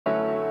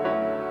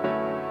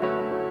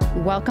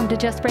Welcome to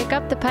Just Break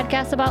Up, the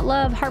podcast about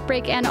love,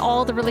 heartbreak, and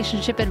all the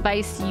relationship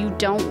advice you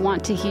don't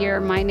want to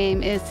hear. My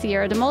name is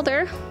Sierra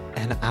DeMulder.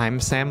 And I'm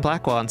Sam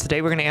Blackwell. And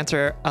today we're going to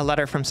answer a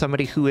letter from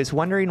somebody who is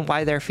wondering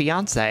why their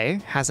fiance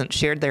hasn't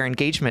shared their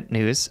engagement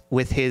news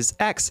with his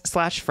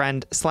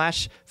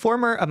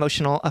ex/friend/former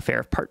emotional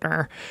affair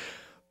partner.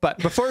 But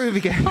before we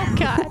begin,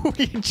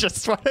 we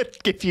just want to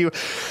give you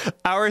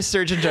our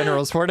Surgeon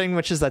General's warning,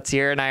 which is that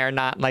Sierra and I are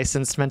not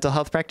licensed mental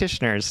health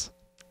practitioners.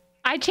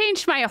 I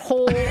changed my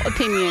whole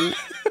opinion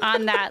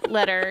on that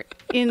letter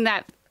in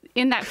that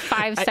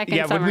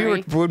 5-second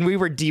summary. When we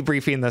were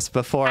debriefing this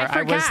before,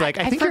 I was like,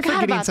 I think you're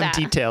forgetting some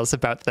details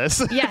about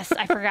this. Yes,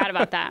 I forgot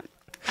about that.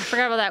 I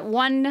forgot about that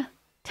one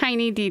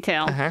tiny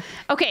detail.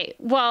 Okay,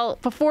 well,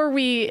 before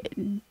we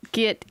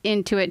get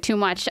into it too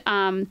much,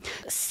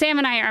 Sam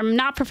and I are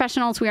not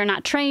professionals. We are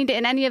not trained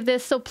in any of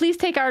this, so please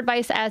take our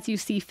advice as you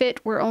see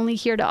fit. We're only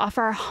here to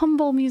offer our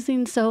humble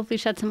musings, so hopefully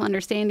shed some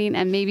understanding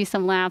and maybe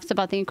some laughs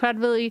about the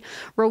incredibly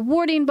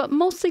rewarding but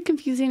mostly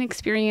confusing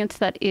experience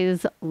that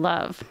is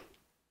love.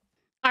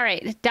 All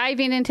right,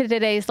 diving into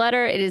today's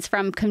letter, it is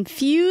from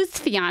Confused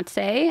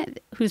Fiance,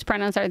 whose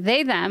pronouns are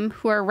they, them,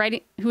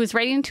 who is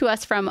writing to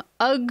us from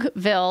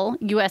Uggville,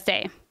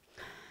 USA.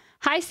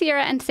 Hi,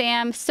 Sierra and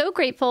Sam. So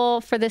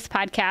grateful for this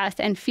podcast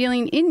and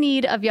feeling in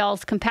need of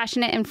y'all's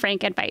compassionate and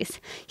frank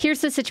advice.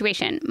 Here's the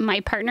situation.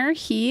 My partner,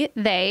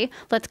 they,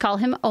 let's call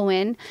him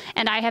Owen,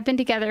 and I have been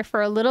together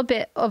for a little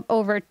bit of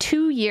over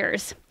 2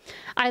 years.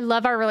 I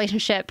love our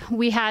relationship.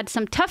 We had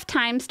some tough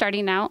times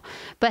starting out,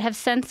 but have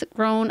since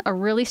grown a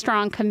really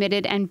strong,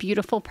 committed, and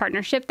beautiful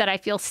partnership that I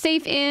feel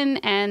safe in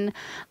and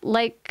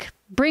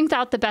brings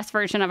out the best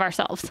version of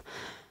ourselves.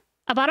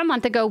 About a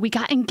month ago, we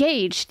got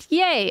engaged.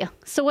 Yay!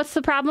 So what's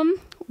the problem?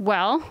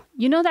 Well,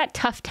 you know that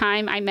tough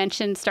time I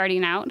mentioned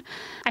starting out?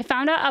 I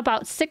found out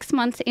about 6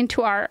 months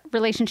into our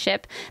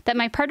relationship that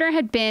my partner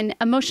had been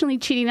emotionally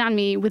cheating on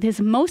me with his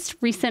most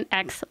recent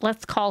ex,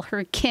 let's call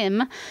her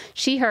Kim,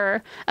 she,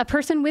 her, a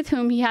person with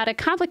whom he had a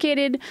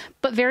complicated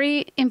but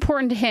very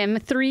important to him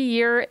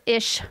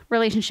 3-year-ish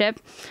relationship.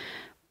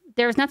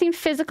 There was nothing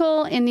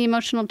physical in the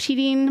emotional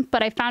cheating,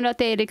 but I found out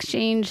they had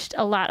exchanged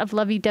a lot of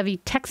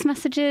lovey-dovey text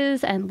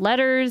messages and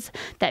letters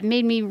that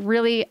made me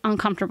really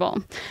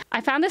uncomfortable.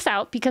 I found this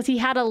out because he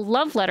had a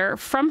love letter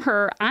from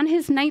her on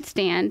his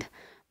nightstand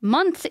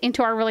months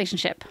into our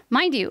relationship.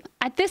 Mind you,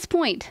 at this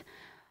point,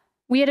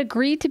 we had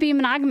agreed to be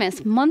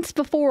monogamous months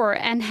before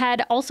and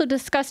had also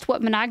discussed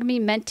what monogamy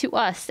meant to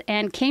us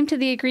and came to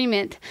the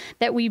agreement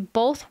that we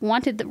both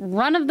wanted the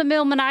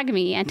run-of-the-mill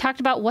monogamy and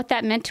talked about what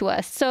that meant to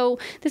us. So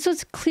this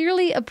was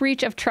clearly a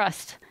breach of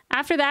trust.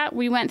 After that,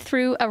 we went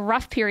through a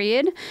rough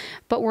period,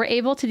 but were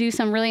able to do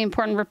some really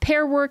important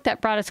repair work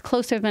that brought us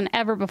closer than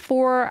ever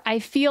before. I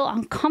feel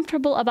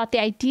uncomfortable about the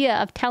idea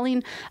of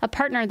telling a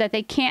partner that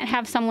they can't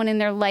have someone in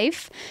their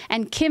life,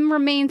 and Kim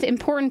remains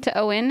important to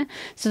Owen,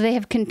 so they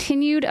have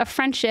continued a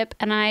friendship,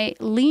 and I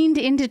leaned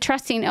into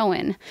trusting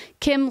Owen.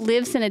 Kim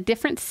lives in a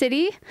different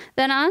city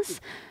than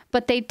us,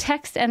 but they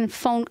text and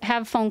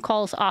have phone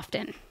calls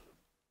often.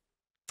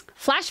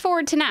 Flash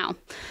forward to now.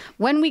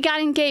 When we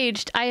got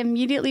engaged, I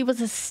immediately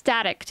was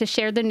ecstatic to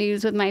share the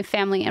news with my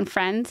family and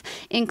friends,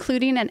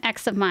 including an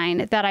ex of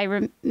mine that I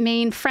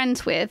remain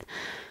friends with.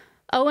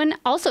 Owen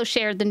also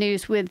shared the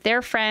news with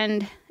their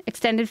friend,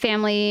 extended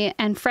family,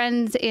 and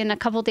friends in a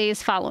couple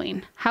days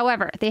following.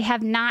 However, they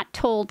have not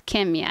told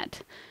Kim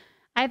yet.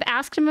 I've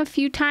asked him a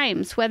few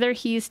times whether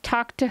he's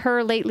talked to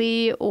her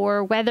lately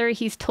or whether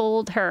he's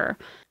told her.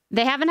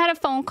 They haven't had a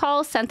phone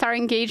call since our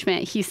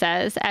engagement, he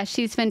says, as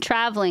she's been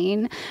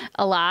traveling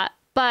a lot,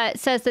 but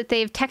says that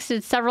they've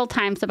texted several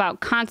times about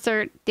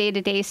concert,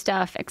 day-to-day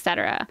stuff,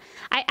 etc.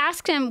 I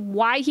asked him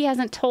why he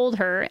hasn't told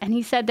her, and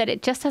he said that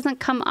it just hasn't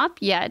come up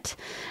yet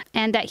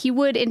and that he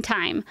would in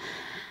time.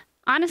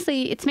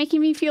 Honestly, it's making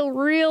me feel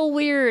real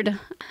weird.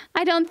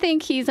 I don't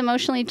think he's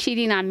emotionally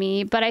cheating on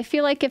me, but I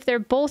feel like if they're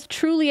both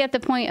truly at the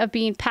point of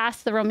being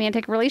past the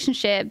romantic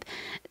relationship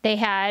they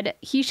had,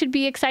 he should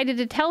be excited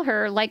to tell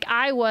her like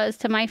I was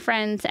to my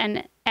friends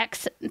and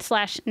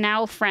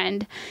ex/now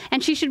friend,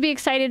 and she should be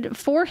excited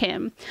for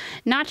him.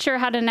 Not sure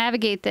how to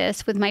navigate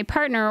this with my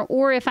partner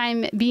or if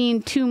I'm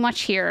being too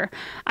much here.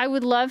 I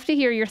would love to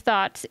hear your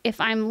thoughts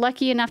if I'm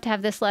lucky enough to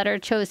have this letter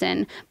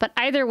chosen, but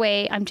either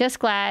way, I'm just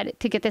glad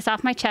to get this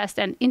off my chest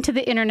and into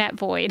the internet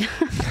void.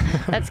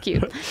 That's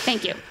cute.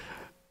 Thank you.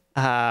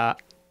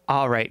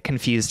 All right,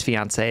 Confused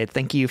Fiance.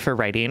 Thank you for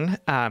writing.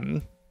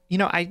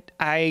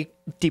 I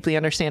deeply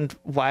understand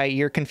why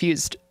you're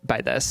confused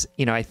by this.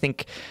 I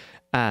think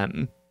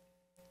I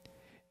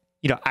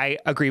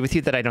agree with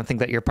you that I don't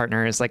think that your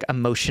partner is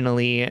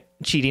emotionally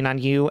cheating on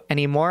you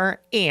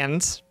anymore.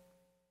 And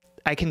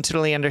I can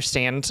totally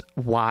understand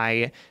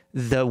why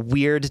the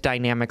weird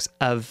dynamics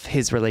of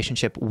his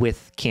relationship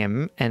with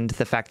Kim and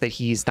the fact that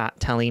he's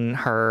not telling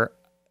her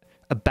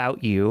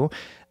about you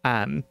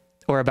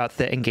or about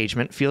the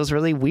engagement feels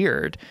really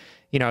weird.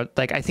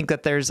 I think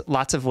that there's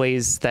lots of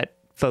ways that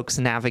folks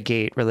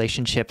navigate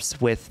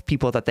relationships with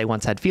people that they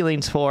once had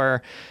feelings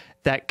for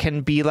that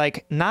can be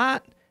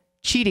not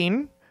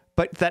cheating,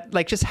 but that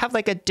like just have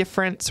like a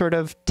different sort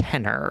of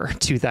tenor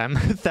to them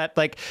that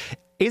like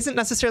isn't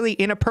necessarily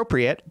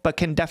inappropriate, but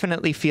can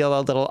definitely feel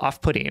a little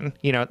off-putting.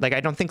 You know, like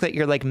I don't think that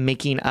you're like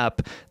making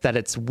up that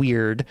it's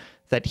weird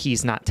that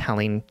he's not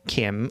telling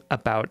Kim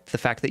about the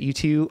fact that you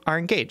two are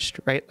engaged,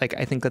 right? Like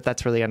I think that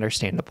that's really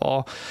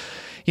understandable.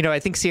 You know,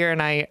 I think Sierra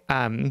and I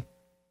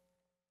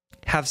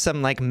have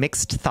some like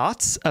mixed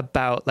thoughts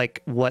about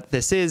like what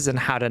this is and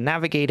how to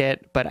navigate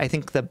it. But I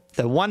think the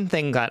one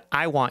thing that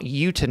I want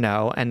you to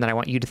know and that I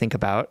want you to think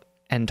about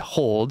and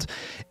hold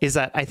is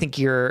that I think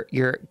you're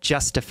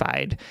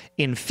justified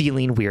in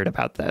feeling weird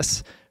about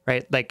this,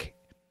 right? Like,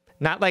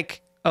 not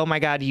like, oh my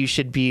God, you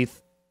should be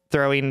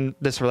throwing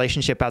this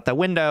relationship out the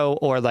window,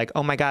 or like,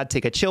 oh my God,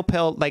 take a chill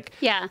pill. Like,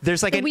 yeah,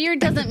 there's like weird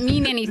doesn't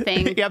mean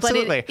anything.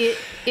 Absolutely. But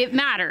it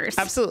matters.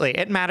 Absolutely.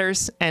 It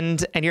matters.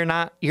 And you're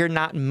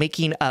not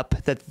making up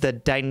that the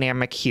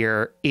dynamic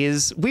here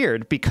is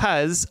weird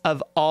because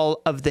of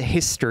all of the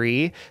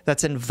history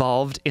that's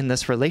involved in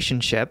this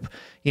relationship,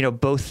 you know,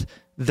 both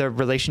the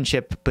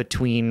relationship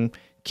between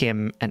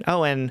Kim and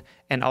Owen,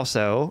 and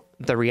also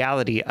the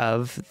reality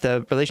of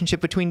the relationship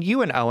between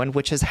you and Owen,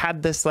 which has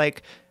had this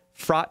like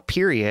fraught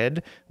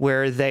period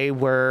where they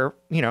were,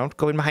 you know,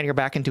 going behind your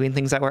back and doing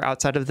things that were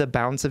outside of the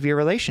bounds of your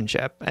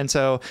relationship. And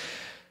so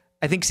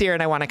I think Sierra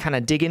and I want to kind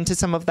of dig into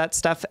some of that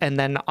stuff and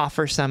then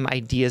offer some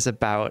ideas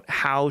about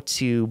how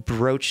to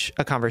broach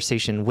a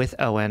conversation with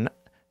Owen,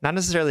 not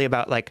necessarily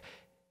about like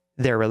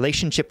their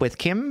relationship with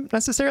Kim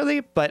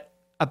necessarily, but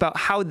about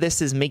how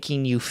this is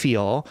making you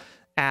feel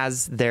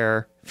as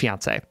their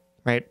fiance,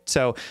 right?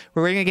 So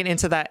we're going to get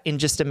into that in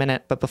just a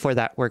minute, but before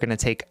that, we're going to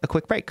take a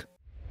quick break.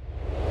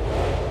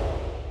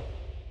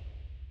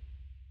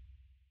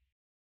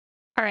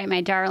 All right,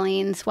 my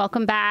darlings,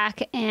 welcome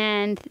back.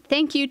 And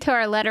thank you to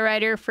our letter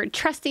writer for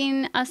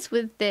trusting us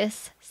with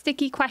this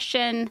sticky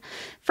question.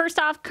 First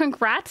off,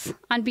 congrats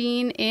on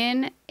being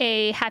in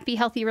a happy,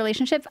 healthy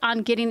relationship,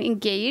 on getting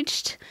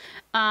engaged.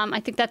 I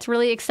think that's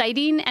really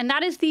exciting. And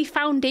that is the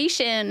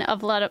foundation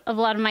of a lot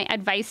of my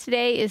advice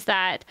today, is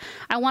that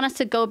I want us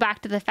to go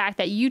back to the fact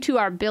that you two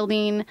are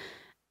building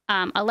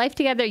a life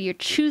together. You're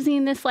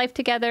choosing this life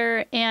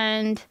together,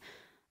 and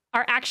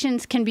our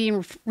actions can be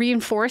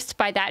reinforced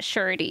by that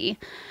surety.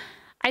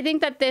 I think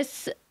that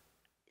this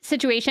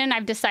situation,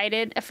 I've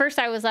decided, at first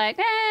I was like,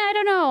 I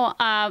don't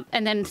know.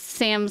 And then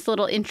Sam's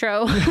little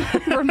intro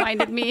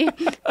reminded me.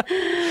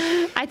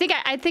 I think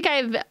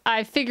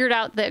I've figured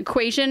out the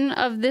equation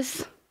of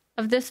this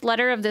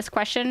letter, of this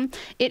question.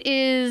 It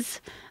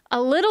is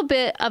a little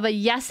bit of a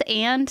yes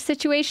and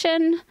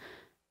situation,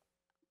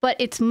 but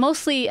it's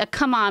mostly a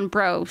come on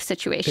bro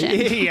situation.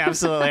 Yeah,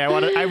 absolutely.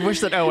 I wish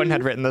that Owen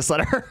had written this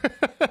letter.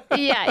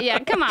 Yeah,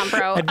 come on,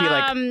 bro. I'd be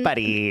like,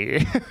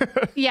 buddy.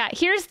 Yeah,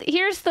 here's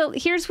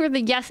where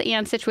the yes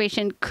and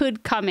situation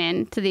could come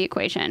into the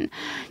equation.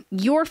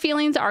 Your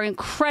feelings are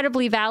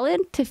incredibly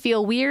valid to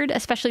feel weird,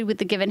 especially with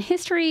the given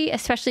history,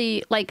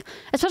 especially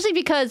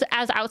because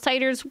as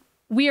outsiders,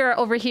 we are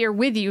over here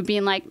with you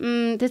being like,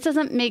 this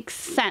doesn't make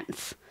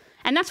sense.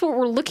 And that's what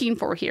we're looking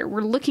for here.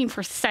 We're looking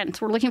for sense.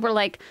 We're looking for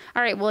like,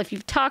 all right, well, if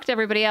you've talked to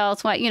everybody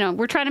else, what, you know,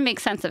 we're trying to make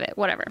sense of it,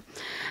 whatever.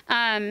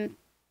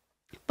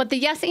 But the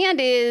yes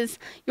and is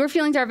your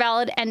feelings are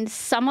valid, and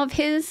some of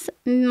his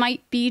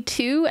might be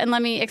too. And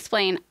let me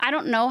explain. I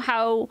don't know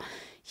how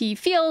he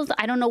feels.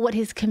 I don't know what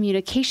his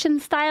communication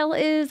style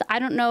is. I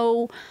don't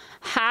know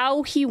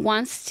how he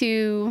wants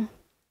to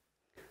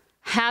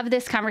have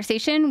this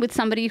conversation with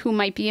somebody who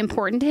might be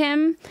important to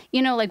him.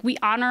 You know, like, we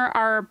honor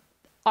our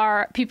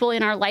people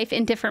in our life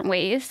in different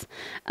ways.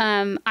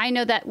 I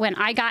know that when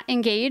I got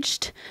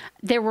engaged,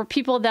 there were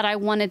people that I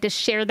wanted to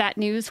share that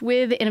news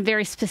with in a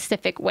very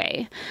specific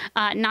way.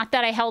 Not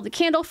that I held a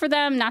candle for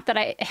them, not that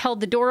I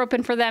held the door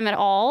open for them at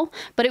all,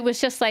 but it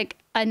was just like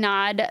a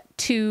nod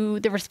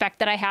to the respect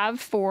that I have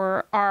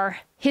for our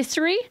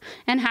history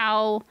and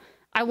how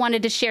I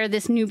wanted to share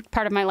this new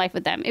part of my life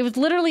with them. It was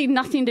literally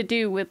nothing to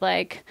do with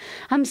like,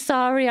 I'm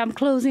sorry, I'm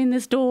closing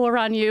this door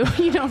on you.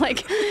 You know,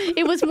 like,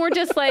 it was more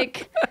just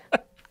like,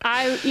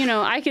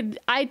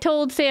 I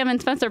told Sam and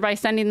Spencer by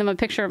sending them a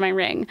picture of my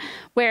ring.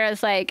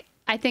 Whereas, like,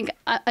 I think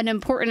an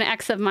important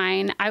ex of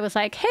mine, I was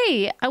like,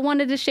 hey, I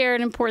wanted to share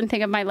an important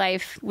thing of my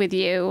life with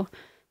you.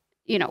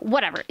 You know,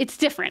 whatever. It's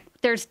different.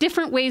 There's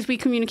different ways we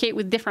communicate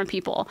with different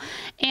people.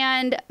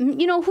 And,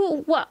 you know,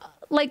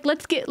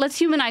 let's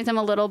humanize him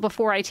a little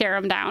before I tear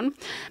him down.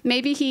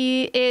 Maybe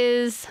he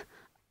is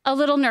a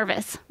little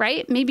nervous,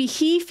 right? Maybe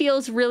he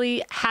feels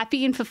really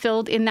happy and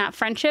fulfilled in that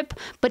friendship,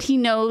 but he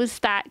knows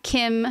that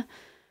Kim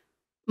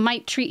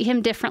might treat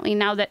him differently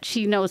now that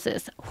she knows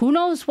this. Who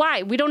knows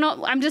why? We don't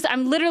know.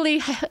 I'm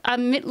literally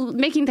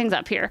making things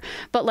up here.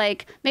 But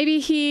like,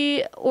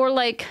 maybe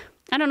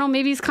I don't know,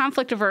 maybe he's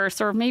conflict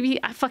averse, or maybe,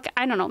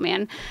 I don't know,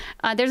 man.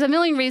 There's a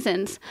million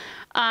reasons.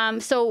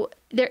 So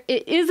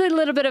it is a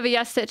little bit of a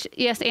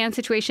yes and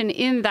situation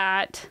in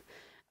that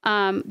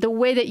the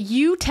way that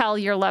you tell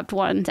your loved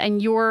ones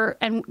and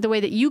the way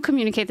that you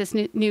communicate this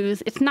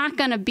news, it's not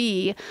going to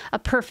be a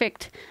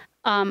perfect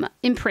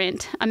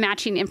imprint, a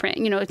matching imprint.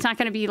 You know, it's not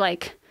going to be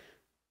like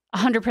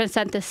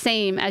 100% the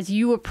same as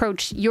you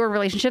approach your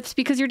relationships,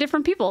 because you're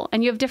different people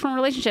and you have different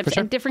relationships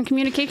and different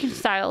communication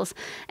styles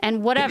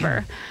and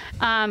whatever.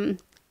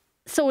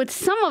 So it's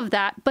some of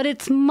that, but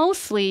it's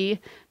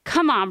mostly,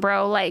 come on,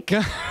 bro. Like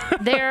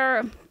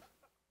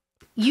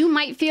you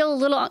might feel a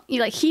little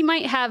like he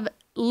might have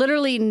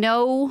literally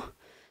no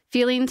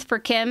feelings for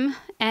Kim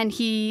and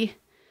he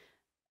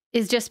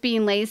is just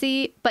being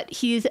lazy, but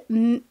he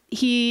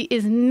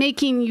is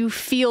making you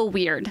feel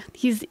weird.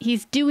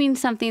 He's doing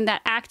something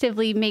that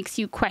actively makes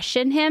you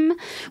question him,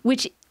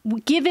 which,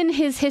 given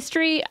his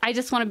history, I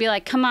just want to be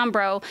like, come on,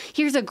 bro,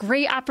 here's a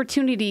great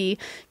opportunity.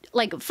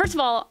 Like, first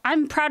of all,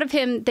 I'm proud of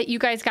him that you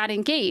guys got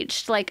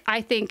engaged. Like,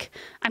 I think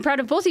I'm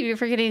proud of both of you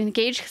for getting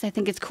engaged, because I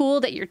think it's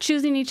cool that you're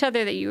choosing each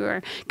other, that you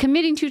are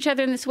committing to each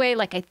other in this way.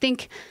 Like, I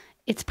think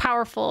it's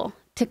powerful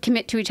to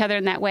commit to each other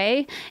in that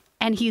way.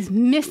 And he's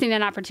missing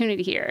an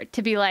opportunity here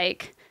to be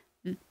like,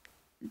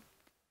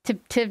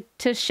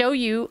 to show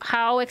you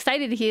how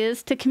excited he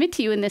is to commit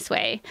to you in this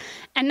way.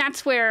 And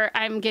that's where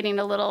I'm getting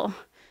a little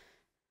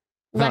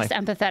less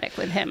empathetic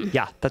with him.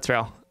 Yeah, that's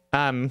real.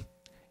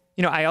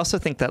 I also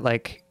think that,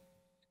 like,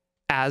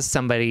 as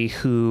somebody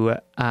who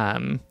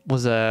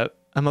was a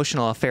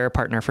emotional affair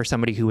partner for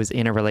somebody who was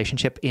in a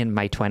relationship in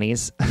my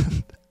 20s.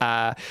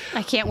 I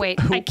can't wait.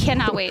 I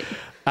cannot wait.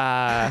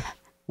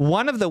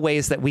 One of the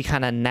ways that we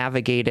kind of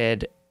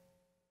navigated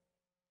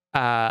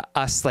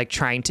us, like,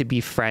 trying to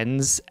be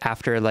friends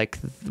after, like,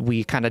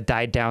 we kind of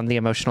died down the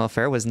emotional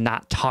affair was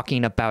not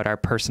talking about our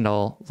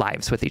personal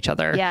lives with each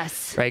other.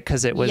 Yes. Right?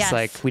 Because it was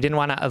like, we didn't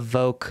want to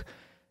evoke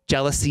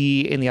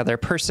jealousy in the other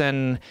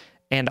person.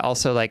 And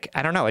also, like,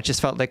 I don't know, it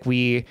just felt like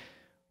we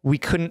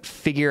couldn't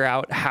figure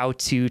out how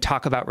to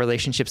talk about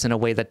relationships in a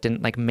way that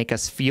didn't, like, make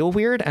us feel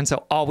weird. And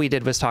so all we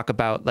did was talk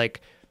about,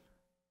 like,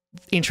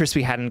 interests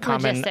we had in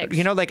common.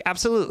 Logistics. Like,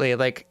 absolutely,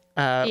 like,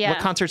 what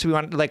concerts we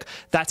wanted, like,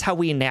 that's how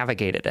we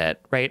navigated it,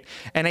 right?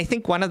 And I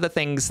think one of the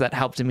things that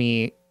helped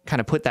me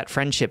kind of put that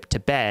friendship to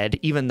bed,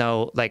 even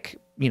though, like,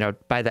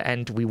 by the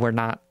end we were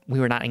not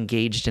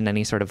engaged in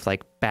any sort of,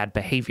 like, bad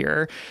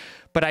behavior,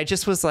 but I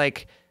just was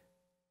like,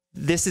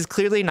 this is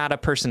clearly not a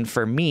person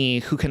for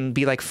me who can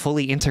be, like,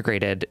 fully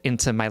integrated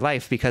into my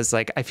life, because,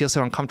 like, I feel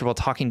so uncomfortable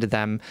talking to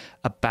them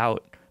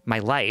about my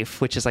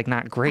life, which is, like,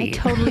 not great.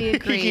 I totally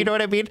agree. You know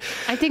what I mean?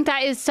 I think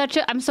that is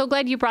I'm so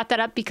glad you brought that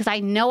up, because I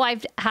know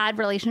I've had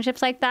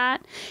relationships like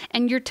that,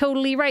 and you're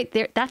totally right.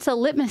 That's a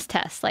litmus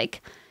test.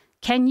 Like,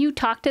 can you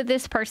talk to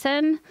this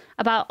person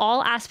about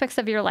all aspects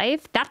of your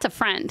life? That's a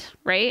friend,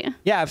 right?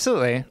 Yeah,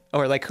 absolutely.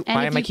 Or, like,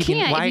 why am I keeping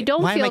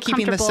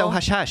this so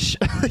hush hush?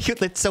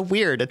 It's so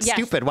weird. It's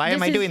stupid. Why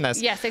am I doing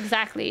this? Yes,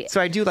 exactly. So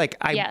I do, like,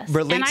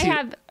 relate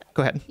to.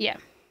 Go ahead. Yeah.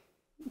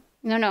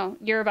 No,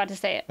 you're about to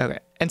say it. Okay.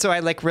 And so I,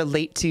 like,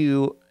 relate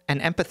to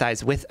and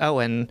empathize with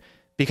Owen,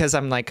 because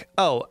I'm like,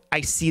 oh, I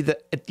see the,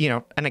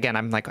 and again,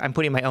 I'm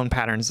putting my own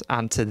patterns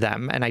onto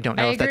them, and I don't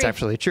know if that's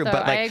actually true, but,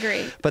 like, I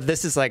agree. But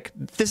this is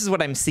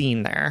what I'm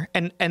seeing there.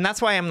 And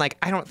that's why I'm like,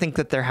 I don't think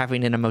that they're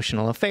having an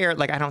emotional affair.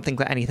 Like, I don't think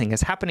that anything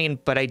is happening,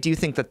 but I do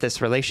think that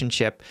this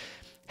relationship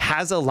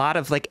has a lot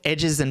of, like,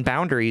 edges and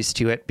boundaries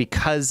to it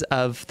because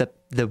of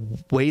the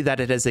way that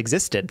it has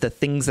existed, the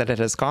things that it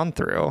has gone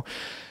through.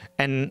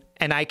 And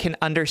I can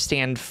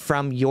understand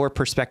from your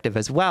perspective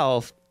as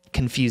well,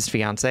 confused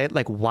fiance,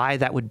 like, why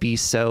that would be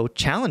so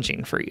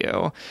challenging for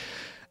you.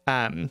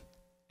 And,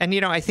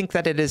 I think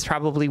that it is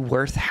probably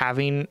worth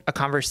having a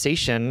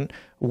conversation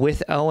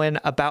with Owen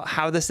about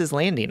how this is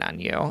landing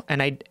on you.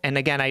 And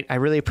again, I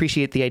really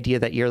appreciate the idea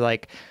that you're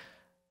like,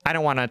 I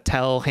don't want to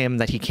tell him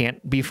that he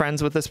can't be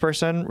friends with this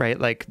person, right?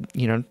 Like,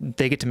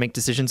 they get to make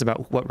decisions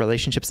about what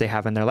relationships they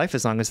have in their life,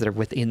 as long as they're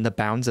within the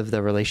bounds of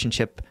the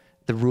relationship,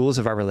 the rules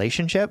of our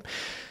relationship.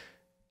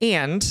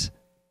 And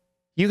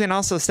you can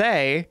also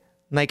say,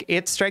 like,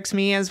 it strikes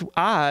me as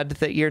odd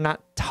that you're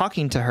not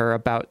talking to her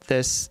about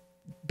this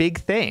big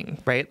thing,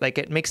 right? Like,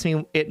 it makes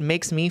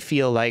me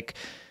feel like,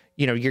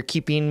 you're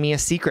keeping me a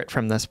secret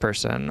from this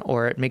person,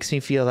 or it makes me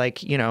feel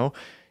like,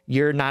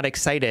 you're not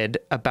excited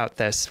about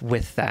this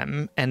with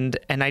them. And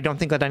I don't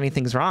think that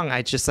anything's wrong.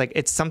 I just, like,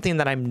 it's something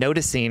that I'm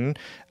noticing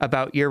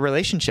about your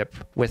relationship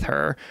with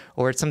her,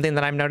 or it's something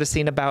that I'm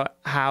noticing about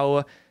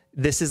how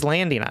this is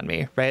landing on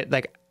me, right?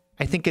 Like,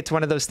 I think it's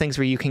one of those things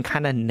where you can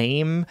kind of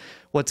name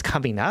what's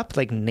coming up,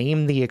 like,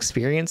 name the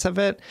experience of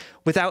it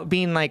without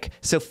being like,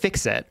 so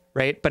fix it,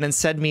 right? But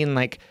instead being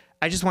like,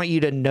 I just want you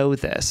to know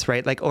this,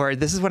 right? Like, or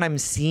this is what I'm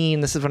seeing,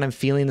 this is what I'm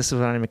feeling, this is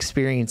what I'm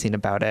experiencing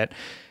about it.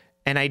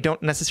 And I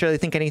don't necessarily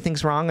think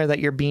anything's wrong or that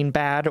you're being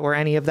bad or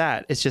any of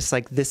that. It's just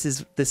like, this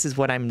is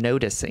what I'm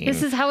noticing.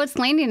 This is how it's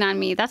landing on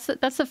me. That's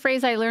the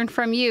phrase I learned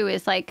from you,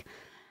 is like,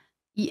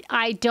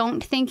 I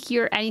don't think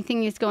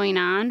anything is going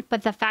on,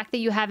 but the fact that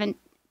you haven't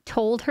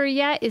told her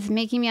yet is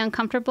making me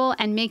uncomfortable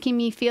and making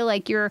me feel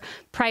like you're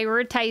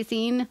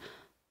prioritizing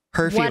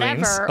her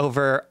feelings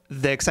over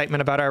the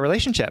excitement about our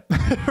relationship.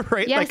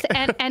 Right? Yes.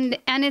 Like, and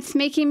it's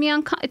making me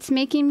it's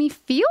making me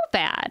feel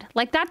bad.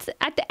 Like, that's,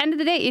 at the end of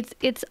the day,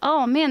 it's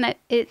oh man, that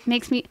it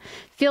makes me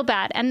feel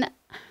bad. And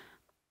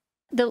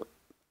the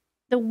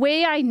the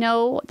way I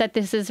know that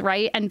this is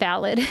right and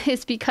valid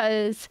is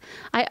because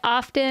I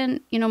often,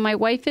 my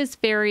wife is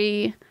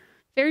very,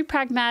 very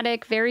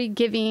pragmatic, very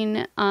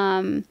giving.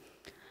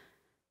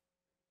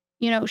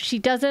 She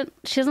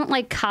doesn't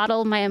like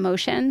coddle my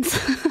emotions,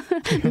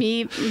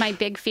 my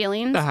big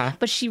feelings,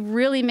 but she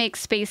really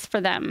makes space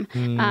for them.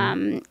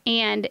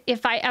 And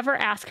if I ever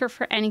ask her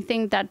for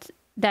anything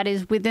that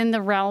is within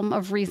the realm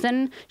of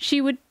reason, she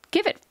would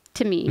give it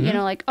to me,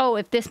 like, oh,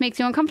 if this makes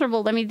you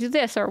uncomfortable, let me do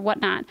this or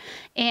whatnot.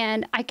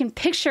 And I can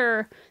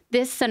picture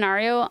this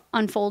scenario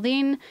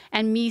unfolding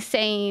and me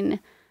saying,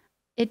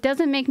 it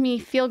doesn't make me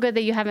feel good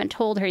that you haven't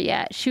told her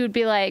yet. She would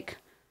be like,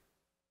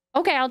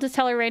 okay, I'll just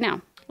tell her right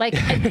now. Like,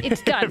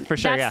 it's done. For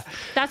sure,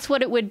 that's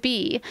what it would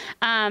be.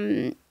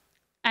 And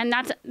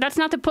that's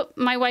not to put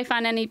my wife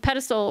on any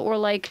pedestal or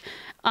like,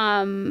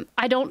 I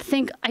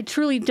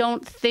truly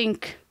don't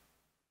think,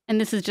 and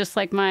this is just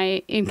like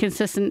my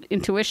inconsistent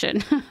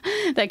intuition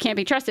that can't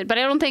be trusted, but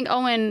I don't think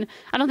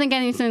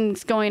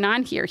anything's going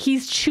on here.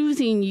 He's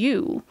choosing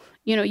you.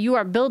 You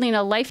are building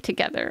a life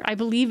together. I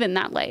believe in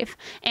that life.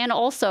 And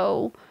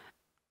also,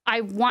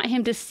 I want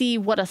him to see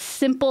what a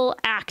simple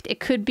act it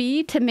could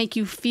be to make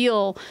you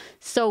feel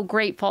so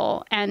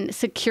grateful and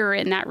secure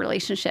in that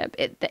relationship.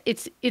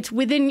 It's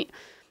within.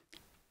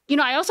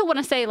 I also want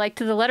to say, like,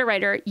 to the letter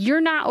writer, you're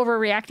not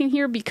overreacting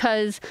here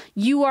because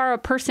you are a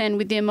person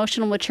with the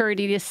emotional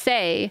maturity to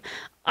say,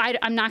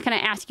 I'm not going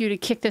to ask you to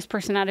kick this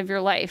person out of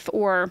your life,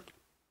 or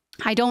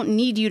I don't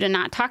need you to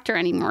not talk to her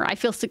anymore. I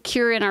feel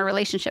secure in our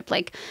relationship.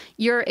 Like,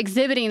 you're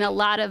exhibiting a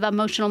lot of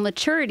emotional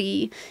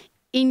maturity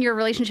in your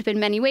relationship in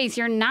many ways.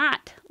 You're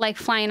not like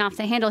flying off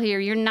the handle here.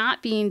 You're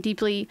not being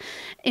deeply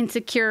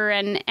insecure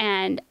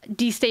and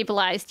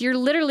destabilized. You're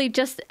literally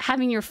just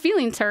having your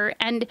feelings hurt,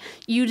 and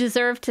you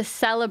deserve to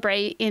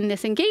celebrate in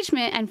this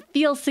engagement and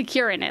feel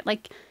secure in it.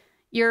 Like,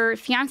 your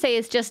fiance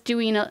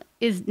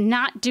is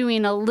not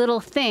doing a little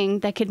thing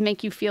that could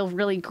make you feel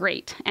really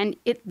great. And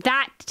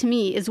that to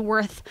me is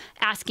worth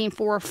asking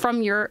for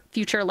from your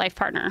future life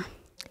partner.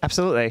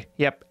 Absolutely.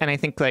 Yep. And I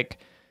think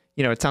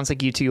it sounds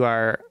like you two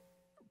are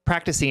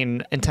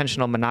practicing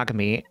intentional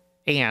monogamy,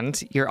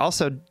 and you're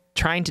also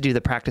trying to do the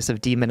practice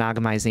of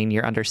demonogamizing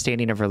your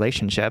understanding of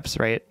relationships,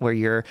 right? Where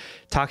you're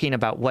talking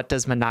about what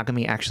does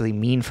monogamy actually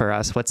mean for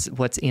us?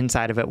 What's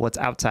inside of it? What's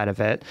outside of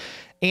it?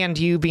 And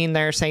you being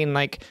there saying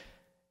like,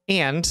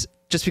 and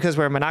just because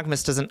we're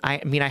monogamous I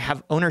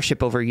have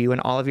ownership over you in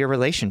all of your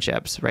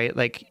relationships, right?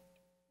 Like,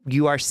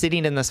 you are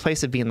sitting in this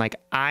place of being like,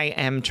 I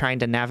am trying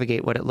to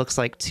navigate what it looks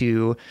like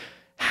to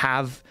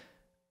have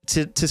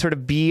to sort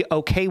of be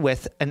okay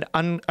with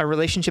a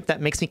relationship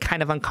that makes me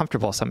kind of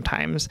uncomfortable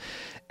sometimes.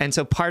 And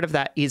so part of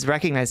that is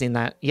recognizing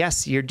that,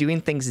 yes, you're doing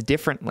things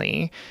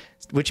differently,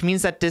 which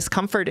means that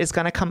discomfort is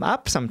going to come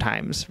up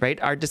sometimes, right?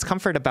 Our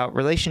discomfort about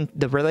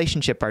the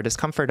relationship, our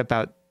discomfort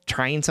about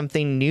trying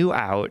something new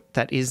out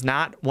that is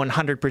not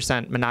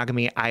 100%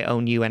 monogamy. I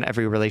own you in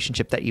every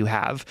relationship that you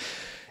have.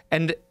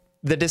 And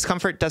the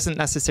discomfort doesn't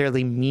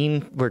necessarily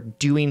mean we're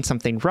doing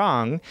something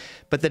wrong,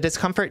 but the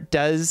discomfort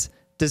does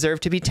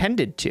deserve to be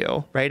tended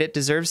to, right? It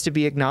deserves to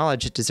be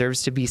acknowledged. It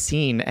deserves to be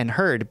seen and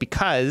heard,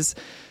 because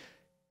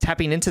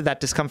tapping into that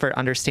discomfort,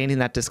 understanding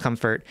that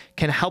discomfort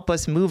can help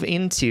us move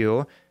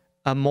into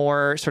a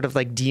more sort of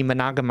like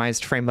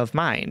demonogamized frame of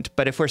mind.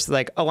 But if we're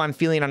like, oh, I'm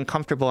feeling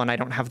uncomfortable and I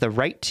don't have the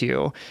right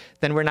to,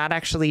 then we're not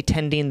actually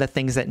tending the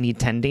things that need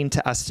tending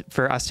to us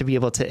for us to be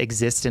able to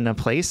exist in a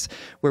place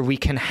where we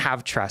can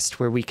have trust,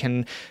 where we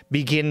can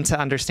begin to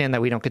understand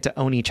that we don't get to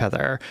own each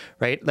other,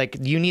 right? Like,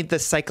 you need the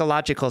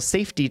psychological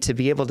safety to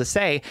be able to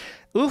say,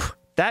 ooh,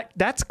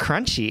 that's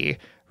crunchy,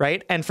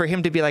 right? And for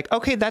him to be like,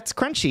 okay, that's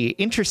crunchy,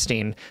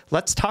 interesting.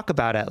 Let's talk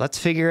about it. Let's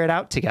figure it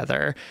out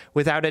together,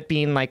 without it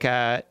being like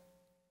an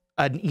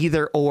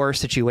either or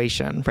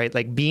situation, right?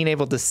 Like, being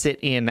able to sit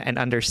in and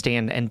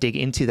understand and dig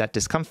into that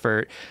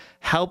discomfort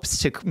helps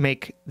to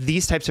make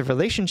these types of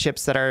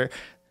relationships that are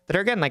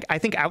again, like, I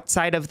think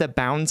outside of the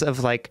bounds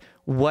of like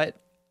what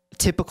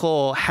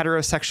typical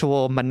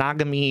heterosexual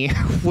monogamy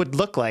would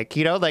look like,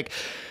 like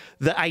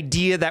the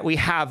idea that we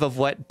have of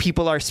what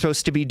people are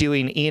supposed to be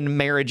doing in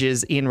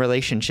marriages, in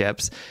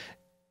relationships.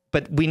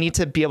 But we need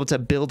to be able to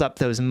build up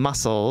those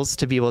muscles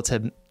to be able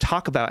to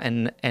talk about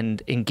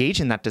and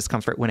engage in that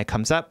discomfort when it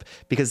comes up,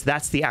 because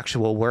that's the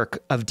actual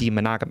work of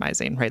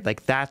demonogamizing, right?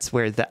 Like, that's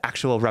where the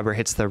actual rubber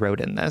hits the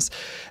road in this.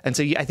 And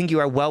so I think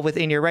you are well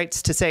within your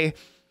rights to say,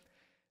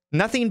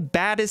 nothing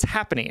bad is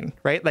happening,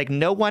 right? Like,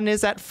 no one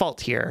is at fault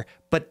here,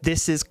 but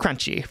this is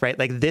crunchy, right?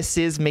 Like, this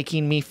is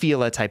making me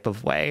feel a type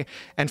of way.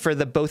 And for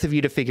the both of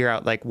you to figure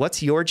out, like,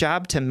 what's your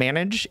job to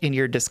manage in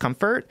your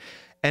discomfort,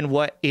 and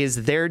what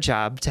is their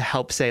job to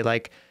help say,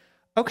 like,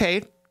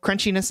 okay,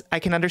 crunchiness, I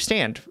can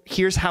understand.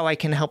 Here's how I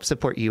can help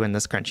support you in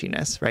this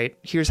crunchiness, right?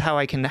 Here's how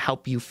I can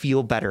help you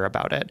feel better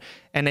about it.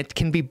 And it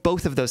can be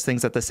both of those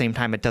things at the same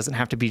time. It doesn't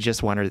have to be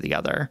just one or the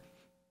other.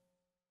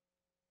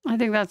 I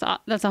think that's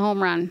a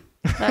home run.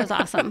 That was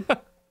awesome.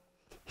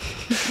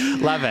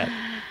 Love it.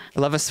 I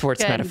love a sports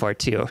metaphor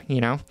too,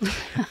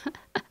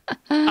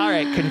 All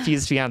right,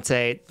 confused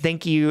fiance.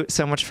 Thank you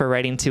so much for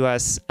writing to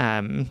us.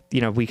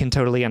 We can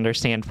totally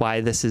understand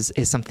why this is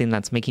something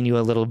that's making you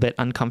a little bit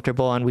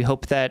uncomfortable. And we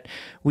hope that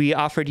we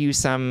offered you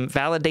some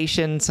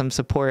validation, some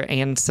support,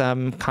 and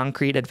some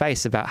concrete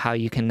advice about how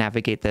you can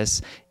navigate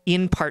this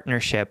in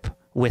partnership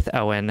with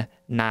Owen,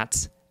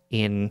 not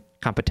in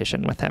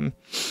competition with him.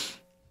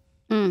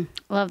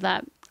 Love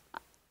that.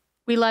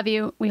 We love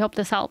you. We hope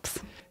this helps.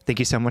 Thank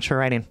you so much for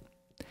writing.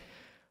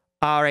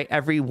 All right,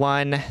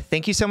 everyone.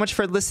 Thank you so much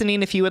for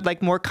listening. If you would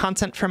like more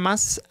content from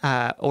us,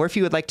 or if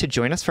you would like to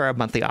join us for our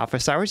monthly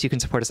office hours, you can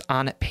support us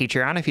on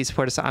Patreon. If you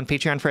support us on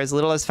Patreon for as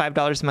little as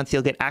 $5 a month,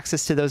 you'll get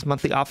access to those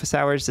monthly office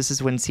hours. This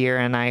is when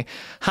Sierra and I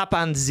hop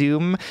on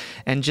Zoom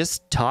and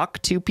just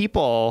talk to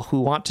people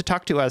who want to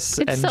talk to us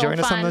and so join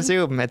us on the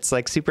Zoom. It's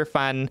like super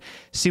fun,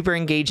 super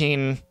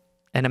engaging,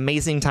 an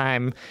amazing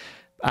time.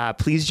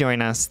 Please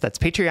join us. That's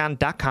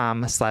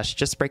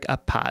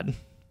patreon.com/justbreakuppod.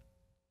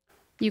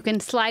 You can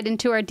slide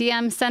into our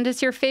DMs, send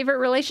us your favorite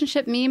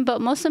relationship meme, but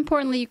most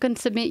importantly, you can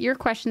submit your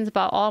questions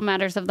about all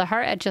matters of the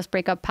heart at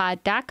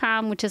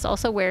justbreakuppod.com, which is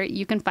also where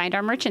you can find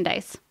our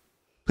merchandise.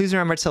 Please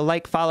remember to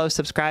like, follow,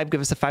 subscribe,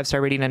 give us a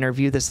 5-star rating and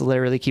review. This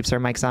literally keeps our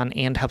mics on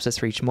and helps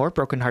us reach more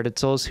brokenhearted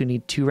souls who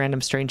need 2 random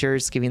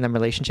strangers giving them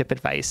relationship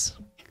advice.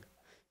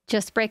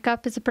 Just Break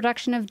Up is a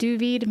production of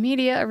Duvid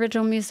Media,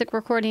 original music,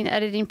 recording,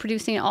 editing,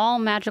 producing, all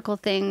magical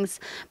things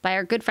by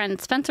our good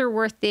friend Spencer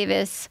Worth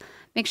Davis.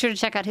 Make sure to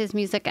check out his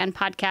music and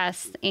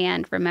podcasts.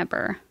 And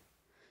remember,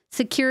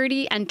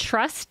 security and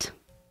trust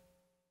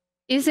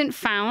isn't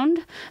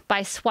found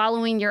by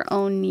swallowing your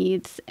own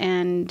needs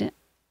and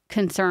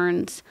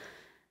concerns.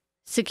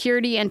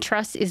 Security and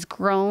trust is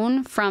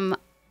grown from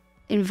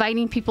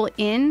inviting people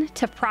in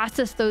to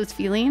process those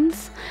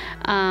feelings,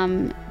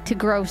 to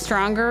grow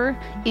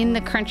stronger in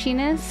the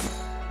crunchiness,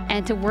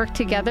 and to work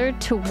together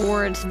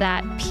towards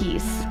that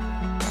peace.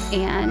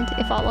 And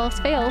if all else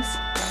fails,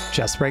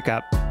 just break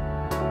up.